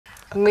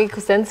మీకు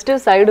sensitive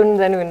side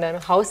ఉందని విన్నాను.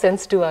 హౌ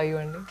సెన్సిటివ్ ఆర్ యు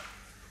అండి?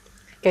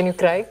 Can you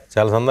cry?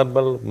 చాలా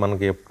సందర్భాలు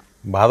మనకి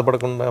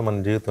బాధపడకుండా మన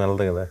జీవితం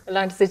వెళ్ళదు కదా.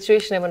 అలాంటి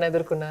సిచ్యువేషన్ ఏమైనా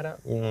ఎదుర్కొన్నారా?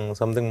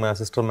 సంథింగ్ మా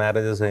సిస్టర్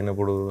మ్యారేజెస్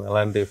అయినప్పుడు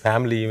అలాంటి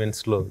ఫ్యామిలీ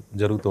ఈవెంట్స్లో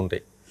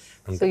జరుగుతుంటాయి.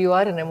 So you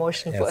are N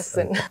emotional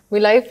person. మీ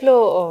లైఫ్లో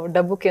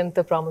డబ్బుకి ఎంత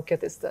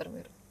ప్రాముఖ్యత ఇస్తారు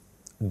మీరు?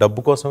 డబ్బు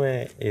కోసమే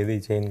ఏది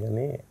చేయను,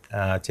 కానీ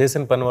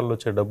చేసిన పని వల్ల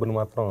వచ్చే డబ్బుని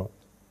మాత్రం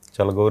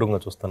చాలా గౌరవంగా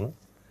చూస్తాను.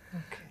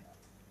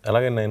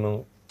 అలాగే నేను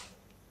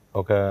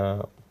ఒక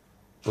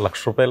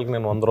 ₹1,00,000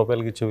 నేను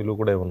 ₹100 ఇచ్చే విలువ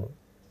కూడా ఇవ్వను.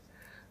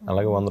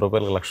 అలాగే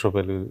 ₹100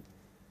 ₹1,00,000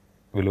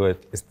 విలువ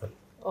ఇస్తాను.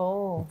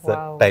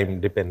 టైం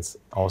డిపెండ్స్,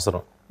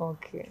 అవసరం.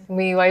 ఓకే.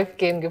 మీ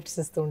వైఫ్కి ఏం గిఫ్ట్స్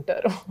ఇస్తూ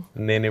ఉంటారు?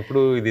 నేను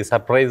ఎప్పుడు ఇది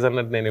సర్ప్రైజ్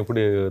అన్నట్టు నేను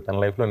ఎప్పుడు తన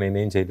లైఫ్లో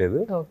నేనేం చేయలేదు.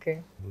 ఓకే.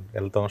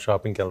 వెళ్తాం,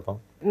 షాపింగ్కి వెళ్తాం.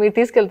 మీరు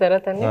తీసుకెళ్తారా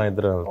తను?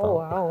 ఇద్దరు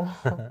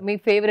వెళ్తాం. మీ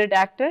favourite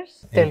actors?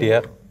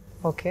 NTR,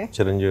 okay,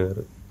 Chiranjeevi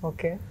గారు,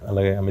 ఓకే,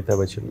 అలాగే అమితాబ్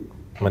బచ్చన్,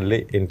 మళ్ళీ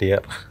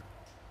ఎన్టీఆర్.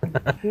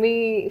 మీ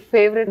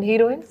ఫేవరెట్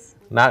హీరోయిన్స్?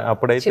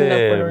 అప్పుడైతే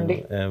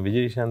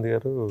విజయశాంతి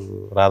గారు,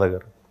 రాధ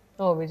గారు.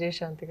 ఓ,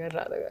 విజయశాంతి గారు,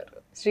 రాధ గారు.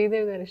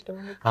 శ్రీదేవి గారు ఇష్టం?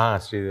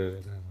 శ్రీదేవి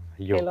గారు.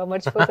 అయ్యో, ఎలా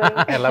మర్చిపోతారు?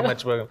 ఎలా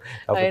మర్చిపోయాను.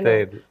 కాకపోతే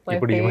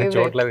ఇప్పుడు ఈ మధ్య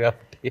చూడలేదు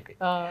కాబట్టి.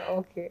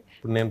 ఓకే.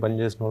 ఇప్పుడు నేను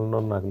పనిచేసిన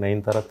వాళ్ళు నాకు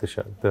నయనతార,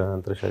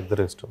 త్రిష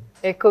ఇద్దరు ఇష్టం.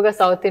 ఎక్కువగా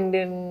సౌత్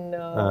ఇండియన్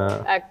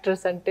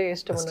యాక్టర్స్ అంటే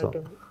ఇష్టం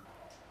ఉన్నట్టుంది.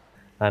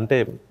 అంటే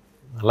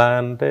అలా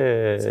అంటే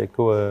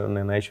ఎక్కువ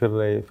నేను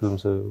ఐశ్వర్య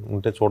ఫిల్మ్స్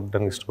ఉంటే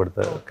చూడడానికి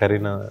ఇష్టపడతా.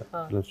 కరీనా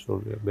ఫిల్మ్స్ చూడ,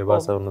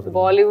 బిపాషా ఉన్నది.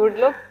 బాలీవుడ్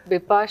లో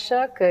బిపాషా,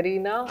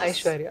 కరీనా,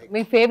 ఐశ్వర్య.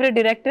 మీ ఫేవరెట్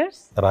డైరెక్టర్స్?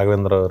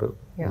 రాఘవేంద్ర గారు,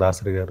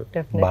 దాసరి గారు,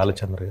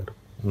 బాలచంద్ర గారు.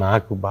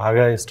 నాకు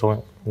బాగా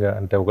ఇష్టంగా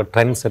అంటే ఒక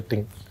ట్రెండ్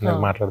సెట్టింగ్ నేను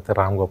మాట్లాడితే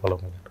రామ్ గోపాల్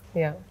గారు.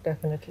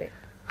 డెఫినెట్లీ.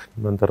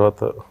 దాని తర్వాత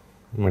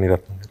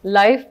మణిరత్నం గారు.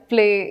 Life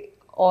play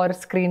or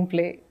screen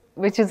play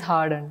which is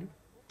hard అండి?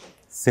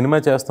 సినిమా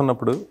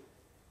చేస్తున్నప్పుడు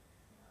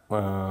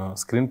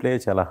స్క్రీన్ ప్లే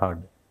చాలా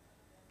హార్డ్.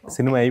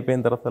 సినిమా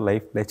అయిపోయిన తర్వాత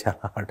లైఫ్ ప్లే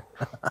చాలా హార్డ్.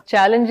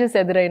 ఛాలెంజెస్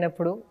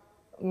ఎదురైనప్పుడు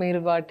మీరు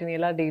వాటిని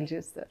ఎలా డీల్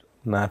చేస్తారు?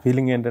 నా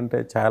ఫీలింగ్ ఏంటంటే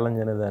ఛాలెంజ్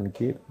అనే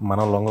దానికి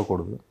మనం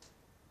లొంగకూడదు.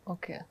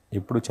 ఓకే.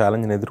 ఇప్పుడు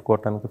ఛాలెంజ్ని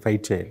ఎదుర్కోవటానికి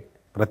ఫైట్ చేయాలి.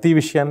 ప్రతి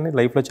విషయాన్ని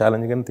లైఫ్లో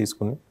ఛాలెంజ్గానే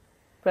తీసుకుని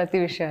ప్రతి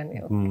విషయాన్ని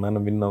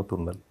మనం విన్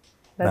అవుతుండాలి.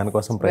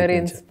 దానికోసం వెరీ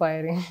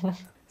ఇన్స్పైరింగ్.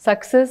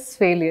 సక్సెస్,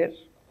 ఫెయిలియర్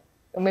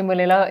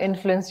మిమ్మల్ని ఎలా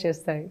ఇన్ఫ్లుయెన్స్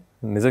చేస్తాయి?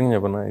 నిజంగా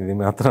చెప్పనా, ఇది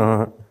మాత్రం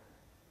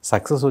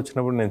సక్సెస్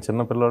వచ్చినప్పుడు నేను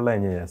చిన్న పిల్లల్లో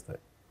ఎంజాయ్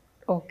చేస్తాను.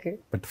 ఓకే.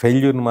 బట్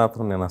ఫెయిల్యూర్ని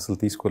మాత్రం నేను అసలు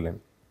తీసుకోలేను.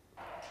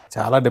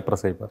 చాలా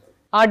డిప్రెస్ అయిపోతాను.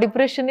 ఆ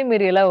డిప్రెషన్ని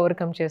మీరు ఎలా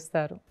ఓవర్కమ్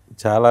చేస్తారు?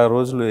 చాలా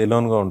రోజులు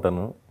ఎలోన్గా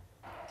ఉంటాను.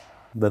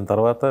 దాని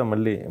తర్వాత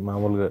మళ్ళీ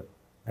మామూలుగా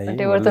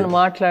అంటే ఎవరితో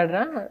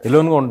మాట్లాడరా?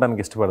 ఎలోన్గా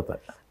ఉండడానికి ఇష్టపడతా.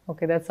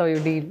 Okay, that's how you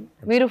deal.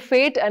 మీరు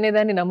ఫేట్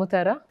అనేదాన్ని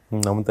నమ్ముతారా?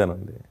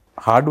 నమ్ముతానండి.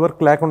 హార్డ్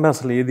వర్క్ లేకుండా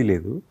అసలు ఏది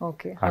లేదు.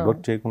 ఓకే. హార్డ్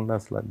వర్క్ చేయకుండా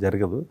అసలు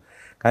జరగదు.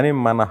 కానీ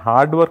మన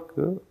హార్డ్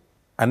వర్క్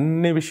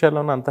అన్ని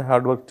విషయాల్లోనూ అంత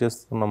హార్డ్ వర్క్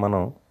చేస్తున్న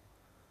మనం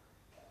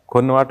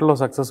కొన్ని వాటిల్లో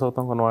సక్సెస్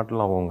అవుతాం, కొన్ని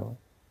వాటిల్లో అవ్వం.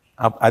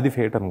 అది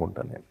ఫేట్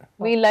అనుకుంటాను నేను.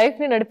 మీ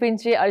లైఫ్ని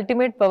నడిపించే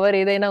అల్టిమేట్ పవర్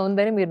ఏదైనా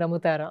ఉందని మీరు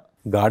నమ్ముతారా?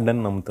 గాడ్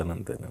అని నమ్ముతాను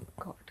అంతే.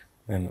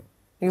 నేను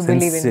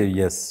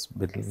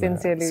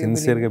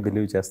సిన్సియర్గా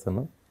బిలీవ్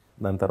చేస్తాను.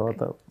 దాని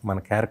తర్వాత మన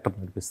క్యారెక్టర్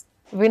నడిపిస్తాను.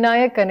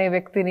 వినాయక్ అనే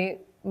వ్యక్తిని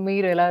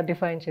మీరు ఎలా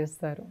డిఫైన్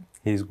చేస్తారు?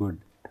 He's good.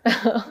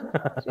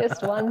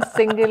 Just one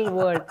single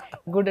word.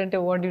 Good అంటే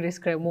what you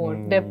describe more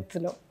depth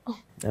లో?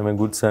 I'm a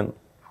good sun.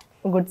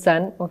 Good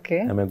sun. Okay.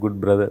 I'm a good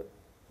brother.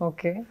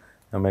 Okay.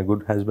 I'm a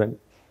good husband.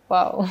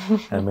 Wow.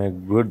 I'm a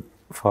good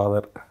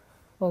father.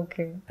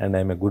 Okay. And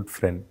I'm a good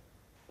friend.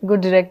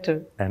 Good director.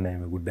 And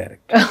I'm a good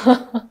director.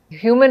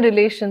 Human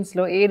relations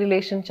లో ఏ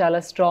relation చాలా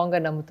strong గా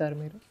నమ్ముతారు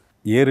మీరు?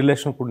 ఏ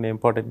relation కూడా నేను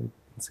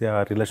importance ఆ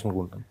రిలేషన్కి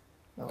ఉంటాను.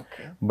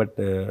 But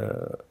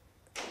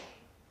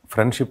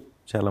friendship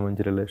చాలా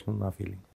మంచి రిలేషన్ నా ఫీలింగ్.